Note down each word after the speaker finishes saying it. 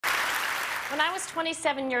When I was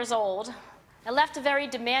 27 years old, I left a very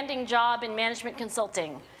demanding job in management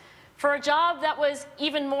consulting for a job that was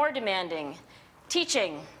even more demanding,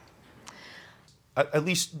 teaching. At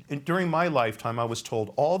least during my lifetime, I was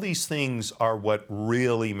told all these things are what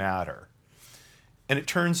really matter. And it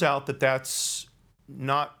turns out that that's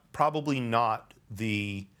probably not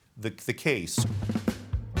the case.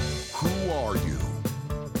 Who are you?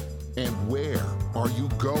 And where are you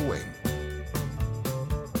going?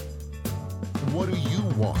 What do you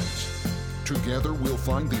want? Together we'll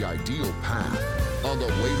find the ideal path on the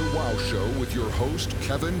Way to Wow Show with your host,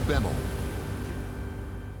 Kevin Bemmel.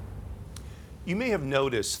 You may have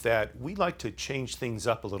noticed that we like to change things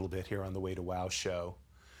up a little bit here on the Way to Wow Show.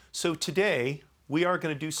 So today, we are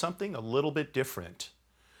going to do something a little bit different.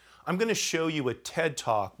 I'm going to show you a TED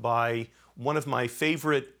Talk by one of my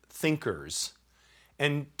favorite thinkers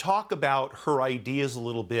and talk about her ideas a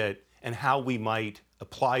little bit and how we might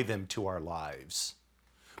apply them to our lives.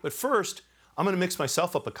 But first, I'm going to mix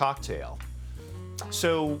myself up a cocktail.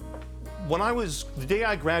 So the day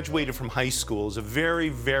I graduated from high school is a very,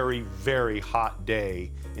 very, very hot day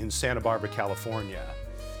in Santa Barbara, California.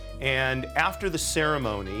 And after the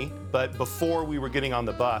ceremony, but before we were getting on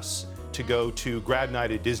the bus to go to grad night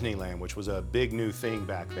at Disneyland, which was a big new thing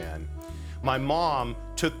back then, my mom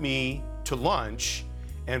took me to lunch,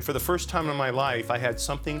 and for the first time in my life, I had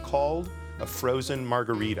something called a frozen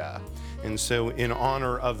margarita. And so in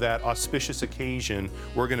honor of that auspicious occasion,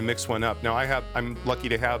 we're going to mix one up. Now I'm lucky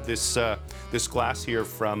to have this glass here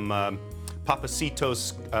from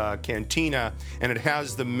Papacito's Cantina, and it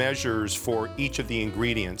has the measures for each of the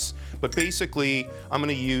ingredients. But basically, I'm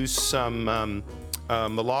going to use some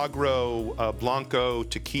Milagro Blanco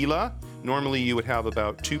tequila. Normally you would have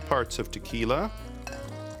about 2 parts of tequila.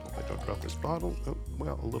 Hope I don't drop this bottle. Oh,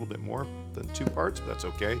 well, a little bit more than 2 parts, but that's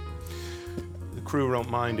okay. The crew won't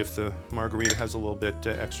mind if the margarita has a little bit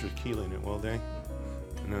extra tequila in it, will they?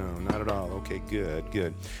 No, not at all. Okay,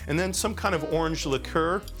 good. And then some kind of orange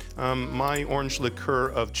liqueur. My orange liqueur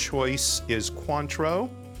of choice is Cointreau,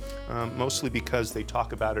 mostly because they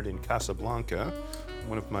talk about it in Casablanca,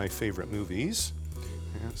 one of my favorite movies.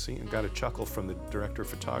 Yeah, see, I got a chuckle from the director of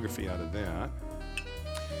photography out of that.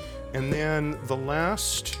 And then the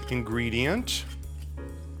last ingredient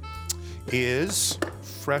is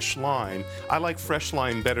fresh lime. I like fresh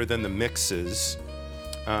lime better than the mixes,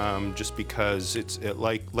 just because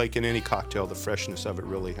like in any cocktail, the freshness of it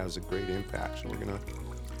really has a great impact. So we're gonna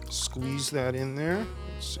squeeze that in there.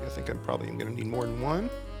 Let's see, I think I'm probably gonna need more than one.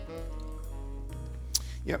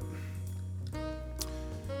 Yep.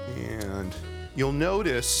 And you'll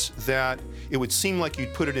notice that it would seem like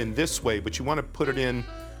you'd put it in this way, but you want to put it in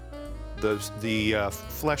the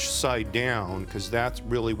flesh side down, because that's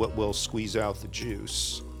really what will squeeze out the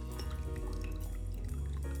juice.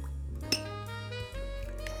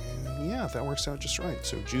 And yeah, that works out just right.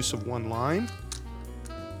 So juice of 1 lime.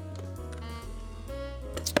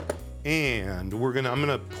 And I'm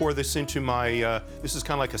gonna pour this into my, this is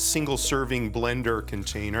kind of like a single serving blender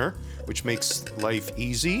container, which makes life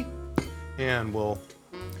easy. And we'll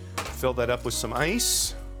fill that up with some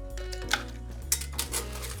ice.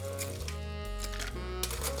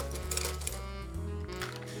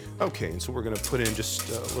 Okay, and so we're gonna put in just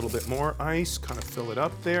a little bit more ice, kind of fill it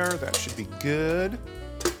up there. That should be good.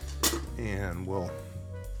 And we'll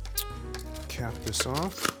cap this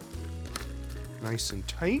off nice and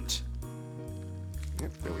tight.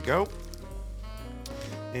 Yep, there we go.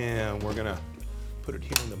 And we're gonna put it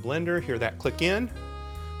here in the blender. Hear that click in.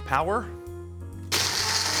 Power.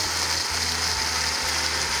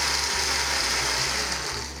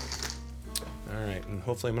 All right, and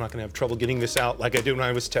hopefully I'm not gonna have trouble getting this out like I did when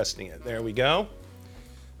I was testing it. There we go.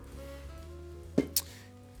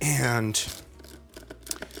 And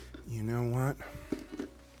you know what?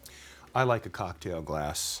 I like a cocktail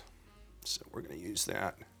glass, so we're gonna use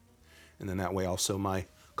that. And then that way also my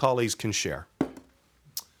colleagues can share.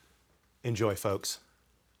 Enjoy, folks.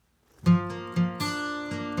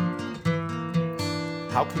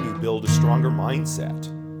 How can you build a stronger mindset?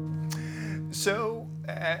 So,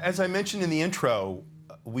 as I mentioned in the intro,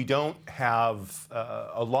 we don't have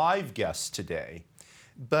a live guest today,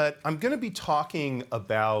 but I'm going to be talking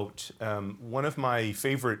about one of my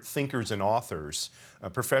favorite thinkers and authors,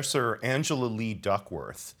 Professor Angela Lee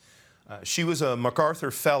Duckworth. She was a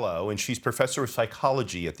MacArthur Fellow, and she's Professor of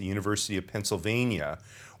Psychology at the University of Pennsylvania,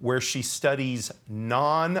 where she studies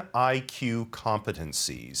non-IQ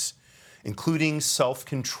competencies, including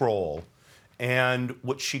self-control and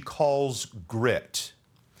what she calls grit.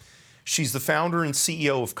 She's the founder and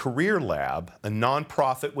CEO of Career Lab, a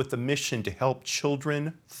nonprofit with a mission to help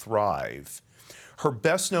children thrive. Her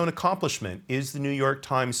best-known accomplishment is the New York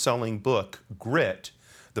Times selling book, Grit,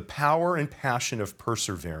 The Power and Passion of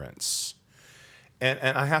Perseverance. And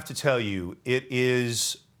I have to tell you, it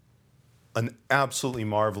is an absolutely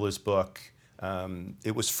marvelous book.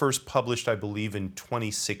 It was first published, I believe, in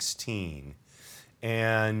 2016.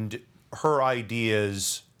 And her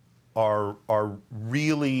ideas are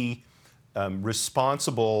really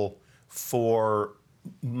responsible for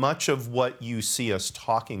much of what you see us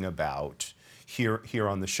talking about here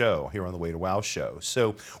on the show, here on the Way to Wow show.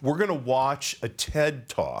 So we're going to watch a TED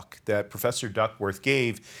Talk that Professor Duckworth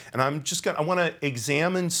gave, and I want to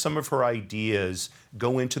examine some of her ideas,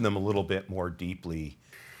 go into them a little bit more deeply.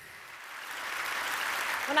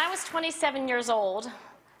 When I was 27 years old,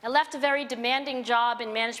 I left a very demanding job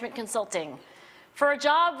in management consulting for a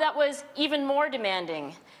job that was even more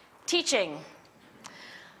demanding, teaching.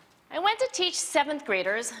 I went to teach 7th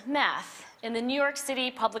graders math in the New York City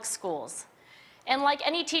public schools. And like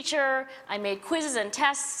any teacher, I made quizzes and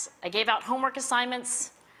tests, I gave out homework assignments.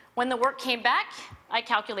 When the work came back, I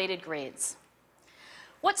calculated grades.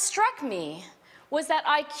 What struck me was that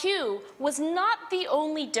IQ was not the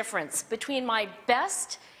only difference between my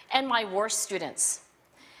best and my worst students.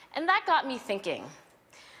 And that got me thinking.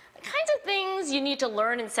 The kinds of things you need to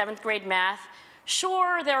learn in 7th grade math,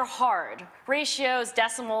 sure, they're hard. Ratios,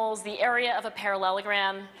 decimals, the area of a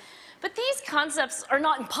parallelogram. But these concepts are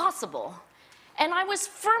not impossible. And I was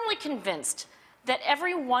firmly convinced that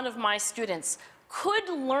every one of my students could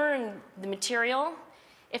learn the material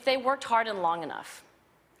if they worked hard and long enough.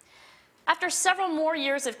 After several more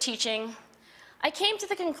years of teaching, I came to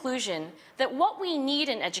the conclusion that what we need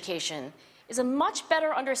in education is a much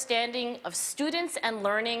better understanding of students and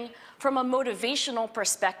learning from a motivational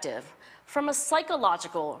perspective, from a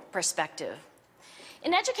psychological perspective.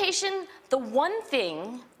 In education, the one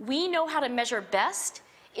thing we know how to measure best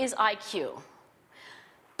is IQ.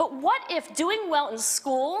 But what if doing well in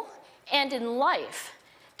school and in life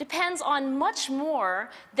depends on much more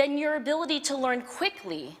than your ability to learn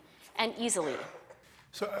quickly and easily?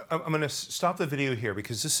 So I'm going to stop the video here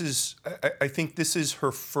because I think this is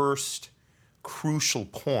her first crucial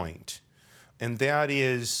point, and that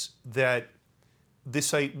is that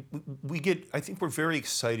I think we're very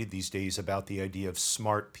excited these days about the idea of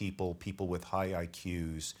smart people, people with high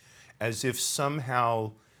IQs, as if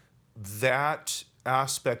somehow that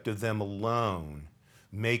aspect of them alone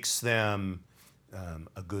makes them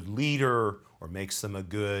a good leader, or makes them a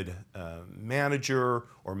good manager,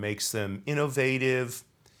 or makes them innovative.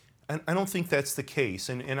 And I don't think that's the case.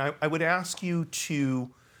 And I would ask you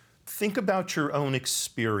to think about your own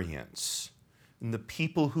experience and the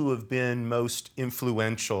people who have been most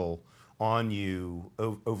influential on you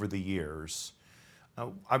over the years.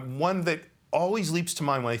 One that always leaps to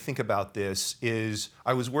mind when I think about this is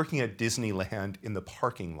I was working at Disneyland in the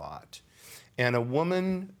parking lot, and a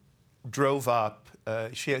woman drove up.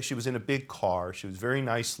 She was in a big car. She was very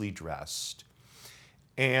nicely dressed,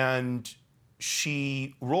 and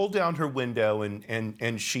she rolled down her window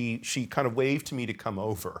and she kind of waved to me to come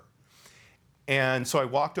over. And so I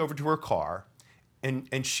walked over to her car,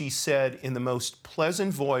 and she said in the most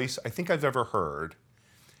pleasant voice I think I've ever heard,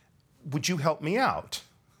 "Would you help me out?"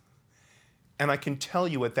 And I can tell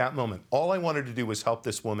you at that moment, all I wanted to do was help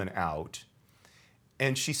this woman out.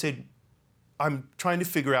 And she said, "I'm trying to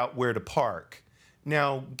figure out where to park."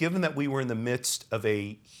 Now, given that we were in the midst of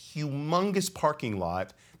a humongous parking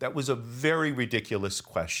lot, that was a very ridiculous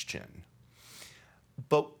question.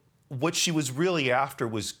 But what she was really after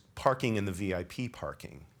was parking in the VIP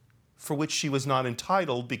parking, for which she was not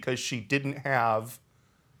entitled because she didn't have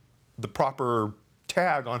the proper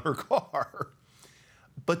tag on her car.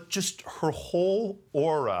 But just her whole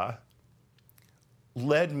aura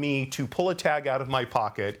led me to pull a tag out of my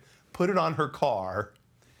pocket, put it on her car,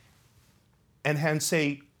 and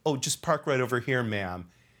say, "Oh, just park right over here,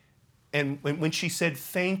 ma'am." And when she said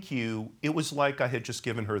thank you, it was like I had just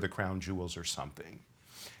given her the crown jewels or something.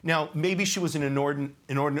 Now, maybe she was an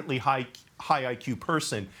inordinately high IQ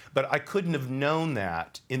person, but I couldn't have known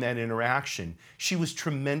that in that interaction. She was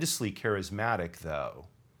tremendously charismatic, though.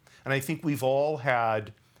 And I think we've all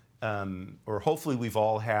had, or hopefully we've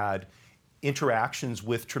all had, interactions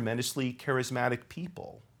with tremendously charismatic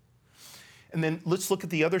people. And then let's look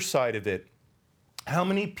at the other side of it. How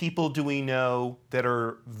many people do we know that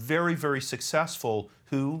are very, very successful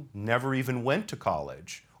who never even went to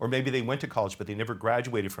college? Or maybe they went to college, but they never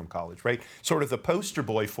graduated from college, right? Sort of the poster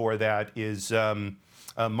boy for that is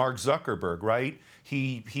Mark Zuckerberg, right?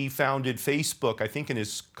 He founded Facebook, I think in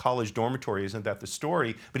his college dormitory, isn't that the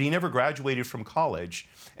story? But he never graduated from college,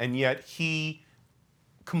 and yet he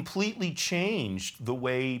completely changed the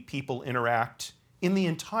way people interact in the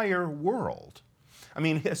entire world. I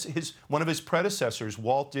mean, one of his predecessors,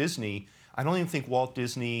 Walt Disney, I don't even think Walt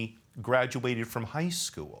Disney graduated from high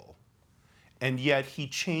school. And yet he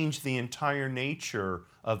changed the entire nature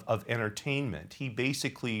of entertainment. He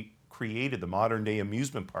basically created the modern day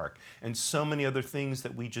amusement park and so many other things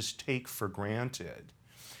that we just take for granted.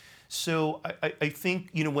 So I think,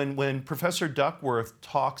 you know, when Professor Duckworth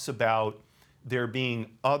talks about there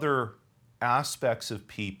being other aspects of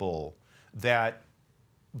people that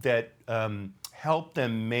help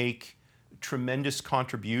them make tremendous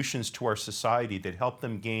contributions to our society, that help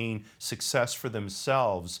them gain success for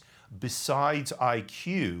themselves besides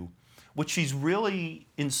IQ, what she's really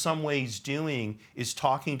in some ways doing is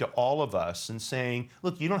talking to all of us and saying,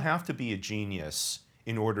 look, you don't have to be a genius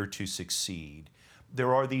in order to succeed.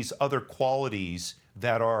 There are these other qualities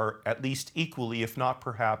that are at least equally, if not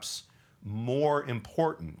perhaps more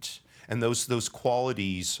important. And those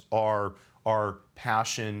qualities are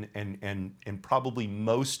passion and probably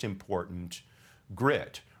most important,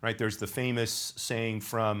 grit, right? There's the famous saying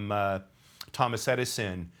from Thomas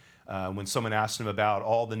Edison when someone asked him about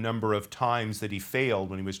all the number of times that he failed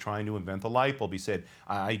when he was trying to invent the light bulb. He said,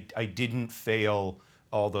 I didn't fail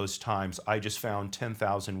all those times. I just found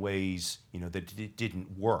 10,000 ways, you know, that it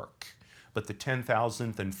didn't work. But the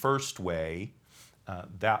 10,000th and first way,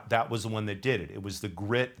 that was the one that did it. It was the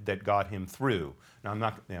grit that got him through.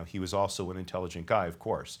 Now, he was also an intelligent guy, of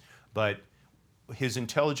course, but his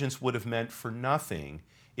intelligence would have meant for nothing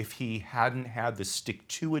if he hadn't had the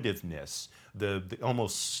stick-to-itiveness, the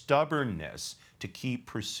almost stubbornness to keep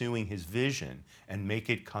pursuing his vision and make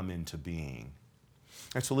it come into being.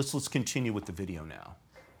 And so let's continue with the video now.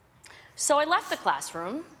 So I left the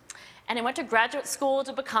classroom and I went to graduate school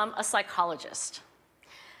to become a psychologist.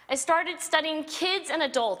 I started studying kids and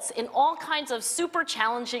adults in all kinds of super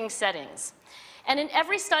challenging settings. And in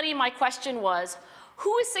every study, my question was,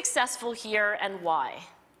 who is successful here and why?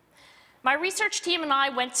 My research team and I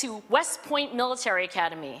went to West Point Military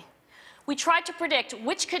Academy. We tried to predict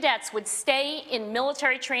which cadets would stay in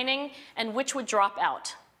military training and which would drop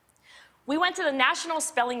out. We went to the National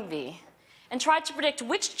Spelling Bee and tried to predict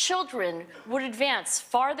which children would advance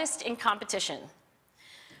farthest in competition.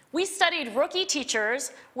 We studied rookie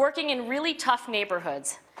teachers working in really tough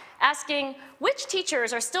neighborhoods, asking which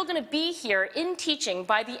teachers are still going to be here in teaching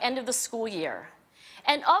by the end of the school year.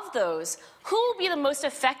 And of those, who will be the most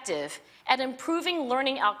effective at improving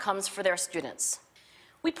learning outcomes for their students?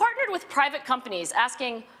 We partnered with private companies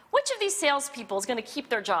asking which of these salespeople is going to keep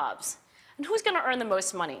their jobs and who's going to earn the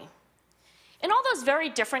most money. In all those very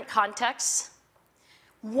different contexts,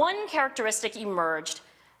 one characteristic emerged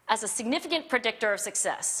as a significant predictor of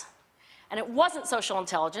success. And it wasn't social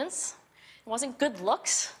intelligence, it wasn't good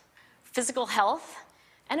looks, physical health,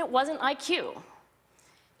 and it wasn't IQ.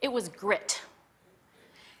 It was grit.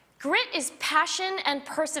 Grit is passion and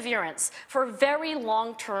perseverance for very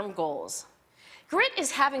long-term goals. Grit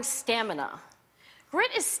is having stamina.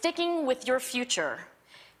 Grit is sticking with your future,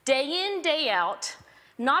 day in, day out,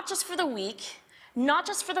 not just for the week, not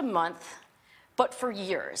just for the month, but for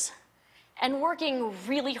years, and working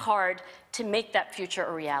really hard to make that future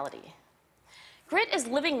a reality. Grit is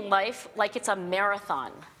living life like it's a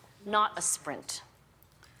marathon, not a sprint.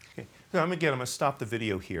 Okay. Now, I'm going to stop the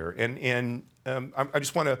video here, and I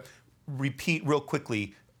just want to repeat real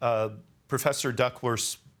quickly Professor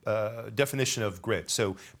Duckworth's definition of grit.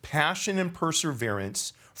 So, passion and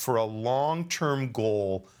perseverance for a long-term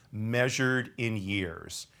goal measured in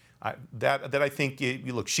years. That I think,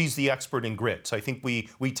 look, she's the expert in grit, so I think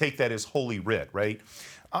we take that as holy writ, right?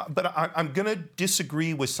 But I'm going to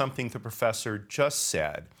disagree with something the professor just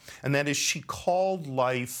said, and that is she called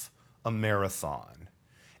life a marathon.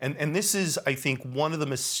 And this is, I think, one of the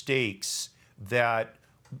mistakes that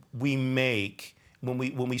we make when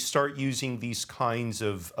we start using these kinds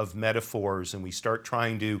of metaphors and we start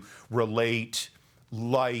trying to relate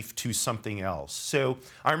life to something else. So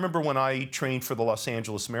I remember when I trained for the Los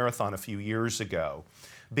Angeles Marathon a few years ago,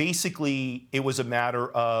 basically it was a matter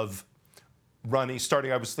of running,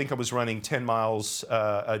 I was running 10 miles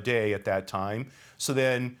a day at that time. So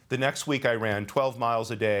then the next week I ran 12 miles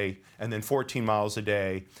a day and then 14 miles a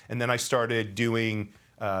day. And then I started doing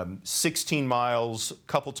 16 miles a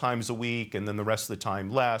couple times a week and then the rest of the time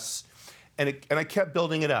less. And I kept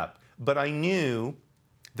building it up. But I knew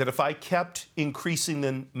that if I kept increasing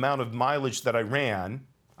the amount of mileage that I ran,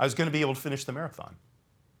 I was going to be able to finish the marathon.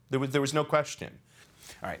 There was no question.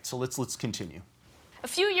 All right, so let's continue. A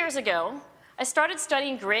few years ago, I started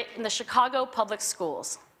studying grit in the Chicago public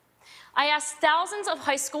schools. I asked thousands of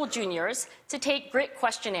high school juniors to take grit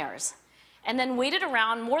questionnaires, and then waited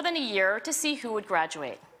around more than a year to see who would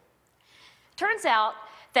graduate. Turns out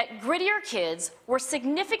that grittier kids were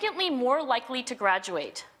significantly more likely to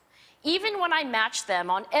graduate, even when I matched them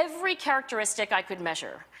on every characteristic I could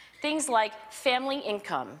measure. Things like family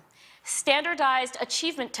income, standardized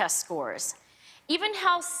achievement test scores, even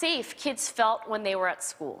how safe kids felt when they were at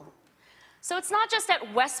school. So it's not just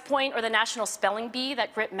at West Point or the National Spelling Bee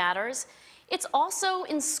that grit matters, it's also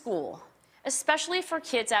in school, especially for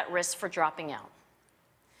kids at risk for dropping out.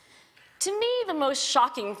 To me, the most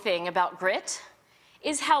shocking thing about grit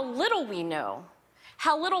is how little we know,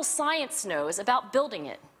 how little science knows about building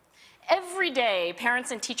it. Every day, parents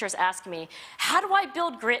and teachers ask me, how do I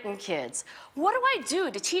build grit in kids? What do I do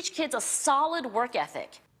to teach kids a solid work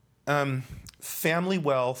ethic? Family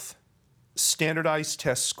wealth, standardized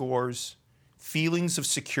test scores, feelings of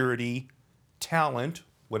security, talent,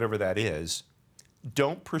 whatever that is,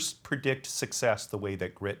 don't predict success the way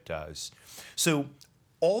that grit does. So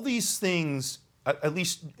all these things, at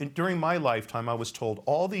least during my lifetime, I was told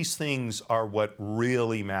all these things are what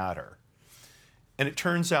really matter. And it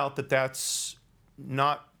turns out that that's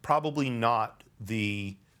probably not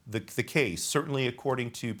the case. Certainly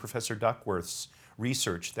according to Professor Duckworth's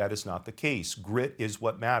research, that is not the case. Grit is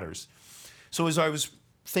what matters. So as I was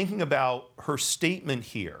thinking about her statement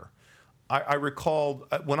here, I recalled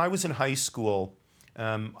when I was in high school,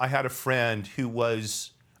 I had a friend who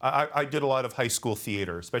was, I did a lot of high school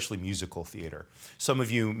theater, especially musical theater. Some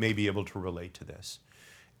of you may be able to relate to this.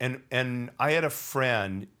 And I had a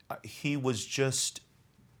friend, he was just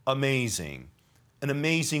amazing, an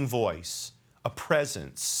amazing voice, a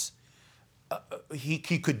presence. He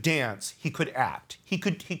could dance, he could act, he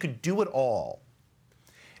could do it all.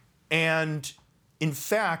 And in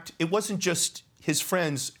fact, it wasn't just his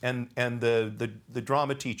friends and the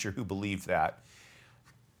drama teacher who believed that.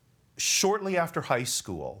 Shortly after high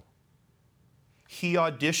school, he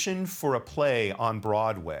auditioned for a play on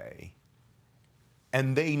Broadway.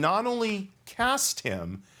 And they not only cast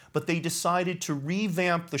him, but they decided to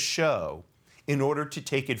revamp the show in order to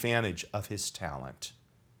take advantage of his talent.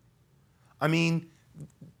 I mean,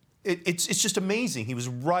 it's just amazing. He was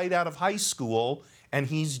right out of high school, and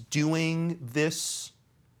he's doing this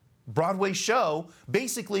Broadway show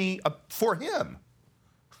basically for him.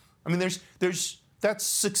 I mean, that's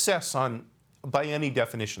success by any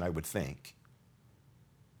definition, I would think.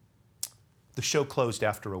 The show closed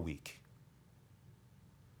after a week.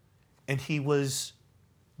 And he was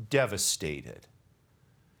devastated.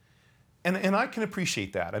 And I can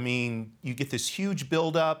appreciate that. I mean, you get this huge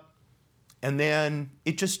buildup, and then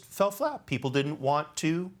it just fell flat. People didn't want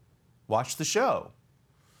to watch the show.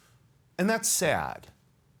 And that's sad.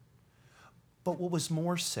 But what was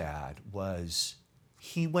more sad was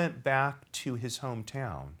he went back to his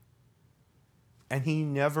hometown, and he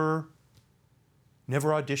never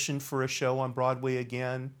auditioned for a show on Broadway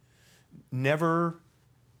again, never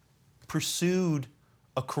pursued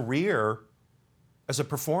a career as a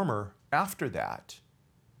performer after that.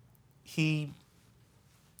 He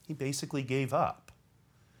basically gave up.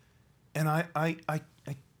 And I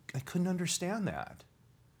couldn't understand that.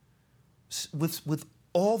 With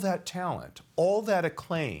all that talent, all that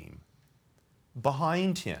acclaim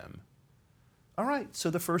behind him, all right, so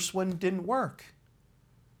the first one didn't work.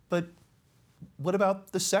 But what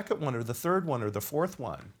about the second one or the third one or the fourth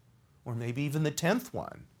one? Or maybe even the 10th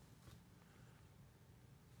one?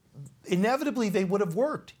 Inevitably, they would have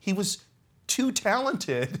worked. He was too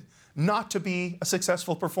talented not to be a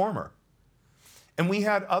successful performer. And we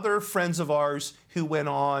had other friends of ours who went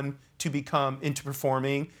on to become into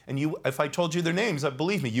performing, and if I told you their names,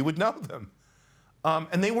 believe me, you would know them.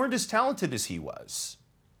 And they weren't as talented as he was.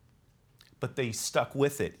 But they stuck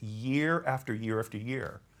with it year after year after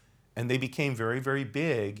year. And they became very, very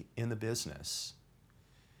big in the business.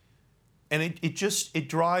 And it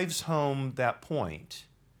drives home that point.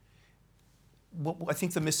 I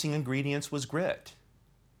think the missing ingredients was grit.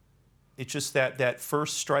 It's just that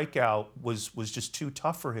first strikeout was just too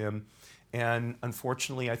tough for him, and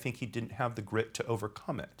unfortunately, I think he didn't have the grit to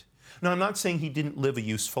overcome it. Now, I'm not saying he didn't live a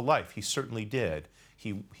useful life. He certainly did.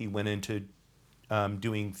 He went into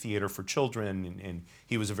doing theater for children, and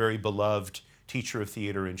he was a very beloved teacher of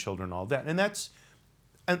theater and children and all that.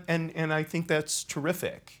 And I think that's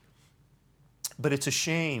terrific. But it's a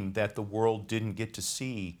shame that the world didn't get to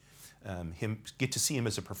see him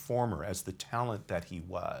as a performer, as the talent that he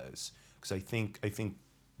was, because I think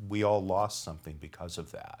we all lost something because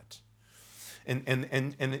of that. And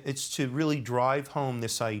it's to really drive home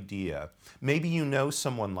this idea. Maybe you know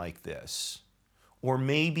someone like this, or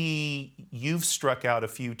maybe you've struck out a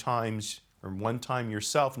few times or one time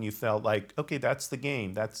yourself, and you felt like, okay, that's the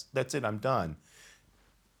game. That's it. I'm done.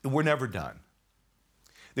 We're never done.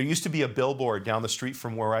 There used to be a billboard down the street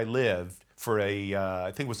from where I lived for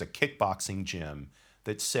I think it was a kickboxing gym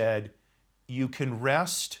that said, "You can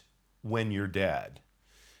rest when you're dead."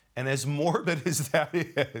 And as morbid as that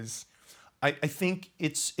is, I think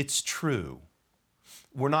it's true.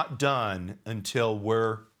 We're not done until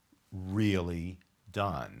we're really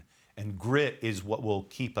done. And grit is what will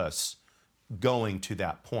keep us going to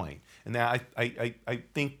that point. And I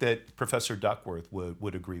think that Professor Duckworth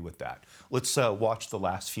would agree with that. Let's watch the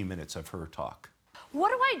last few minutes of her talk. What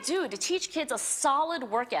do I do to teach kids a solid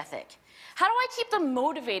work ethic? How do I keep them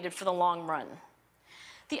motivated for the long run?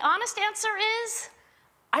 The honest answer is,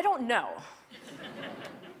 I don't know.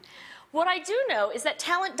 What I do know is that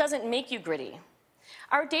talent doesn't make you gritty.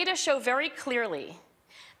 Our data show very clearly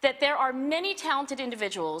that there are many talented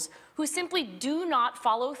individuals who simply do not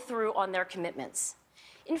follow through on their commitments.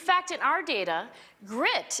 In fact, in our data,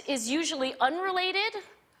 grit is usually unrelated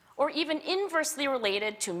or even inversely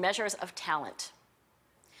related to measures of talent.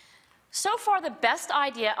 So far, the best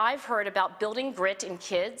idea I've heard about building grit in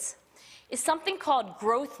kids is something called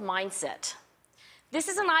growth mindset. This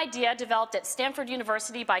is an idea developed at Stanford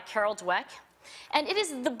University by Carol Dweck, and it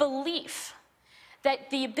is the belief that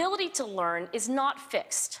the ability to learn is not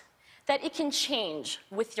fixed, that it can change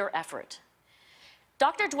with your effort.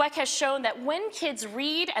 Dr. Dweck has shown that when kids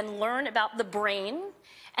read and learn about the brain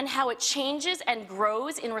and how it changes and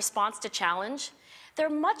grows in response to challenge, they're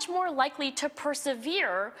much more likely to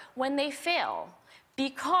persevere when they fail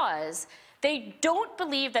because they don't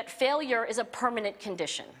believe that failure is a permanent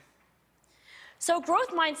condition. So growth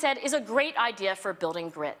mindset is a great idea for building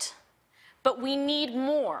grit, but we need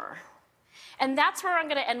more. And that's where I'm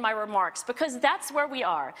going to end my remarks, because that's where we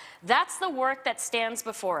are. That's the work that stands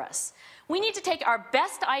before us. We need to take our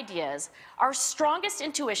best ideas, our strongest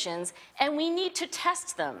intuitions, and we need to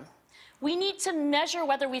test them. We need to measure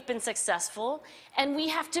whether we've been successful, and we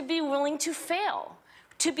have to be willing to fail,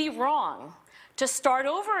 to be wrong, to start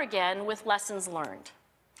over again with lessons learned.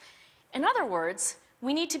 In other words,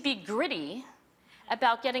 we need to be gritty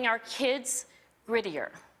about getting our kids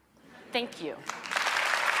grittier. Thank you.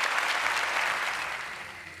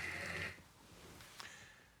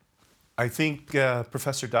 I think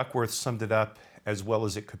Professor Duckworth summed it up as well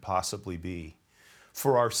as it could possibly be.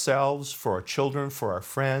 For ourselves, for our children, for our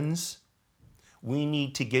friends, we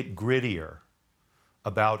need to get grittier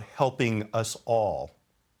about helping us all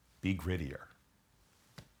be grittier.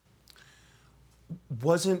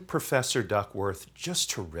 Wasn't Professor Duckworth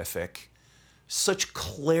just terrific? Such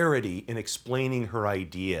clarity in explaining her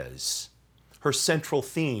ideas. Her central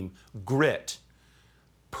theme, grit,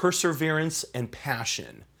 perseverance, and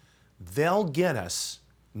passion. They'll get us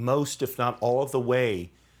most, if not all of the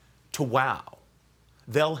way to wow.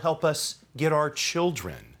 They'll help us get our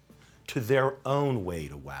children to their own way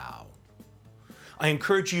to wow. I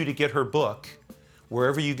encourage you to get her book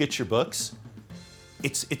wherever you get your books.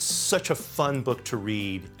 It's such a fun book to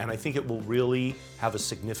read, and I think it will really have a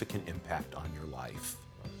significant impact on your life.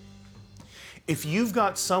 If you've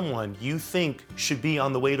got someone you think should be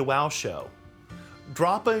on the Way to Wow show,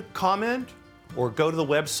 drop a comment or go to the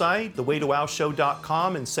website,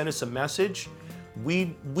 thewaytowowshow.com, and send us a message.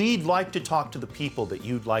 We'd like to talk to the people that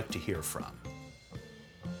you'd like to hear from.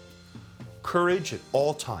 Courage at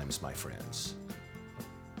all times, my friends.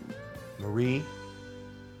 Marie,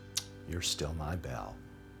 you're still my belle.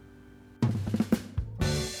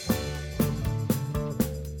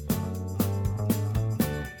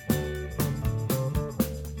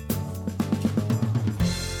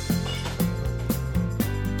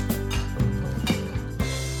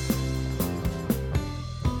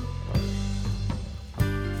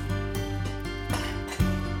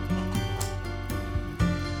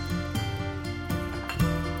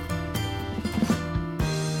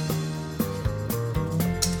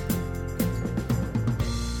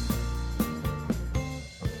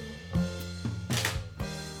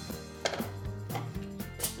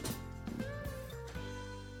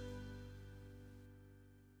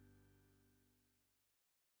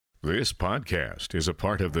 This podcast is a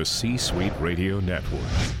part of the C-Suite Radio Network.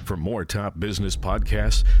 For more top business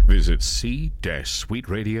podcasts, visit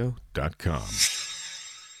c-suiteradio.com.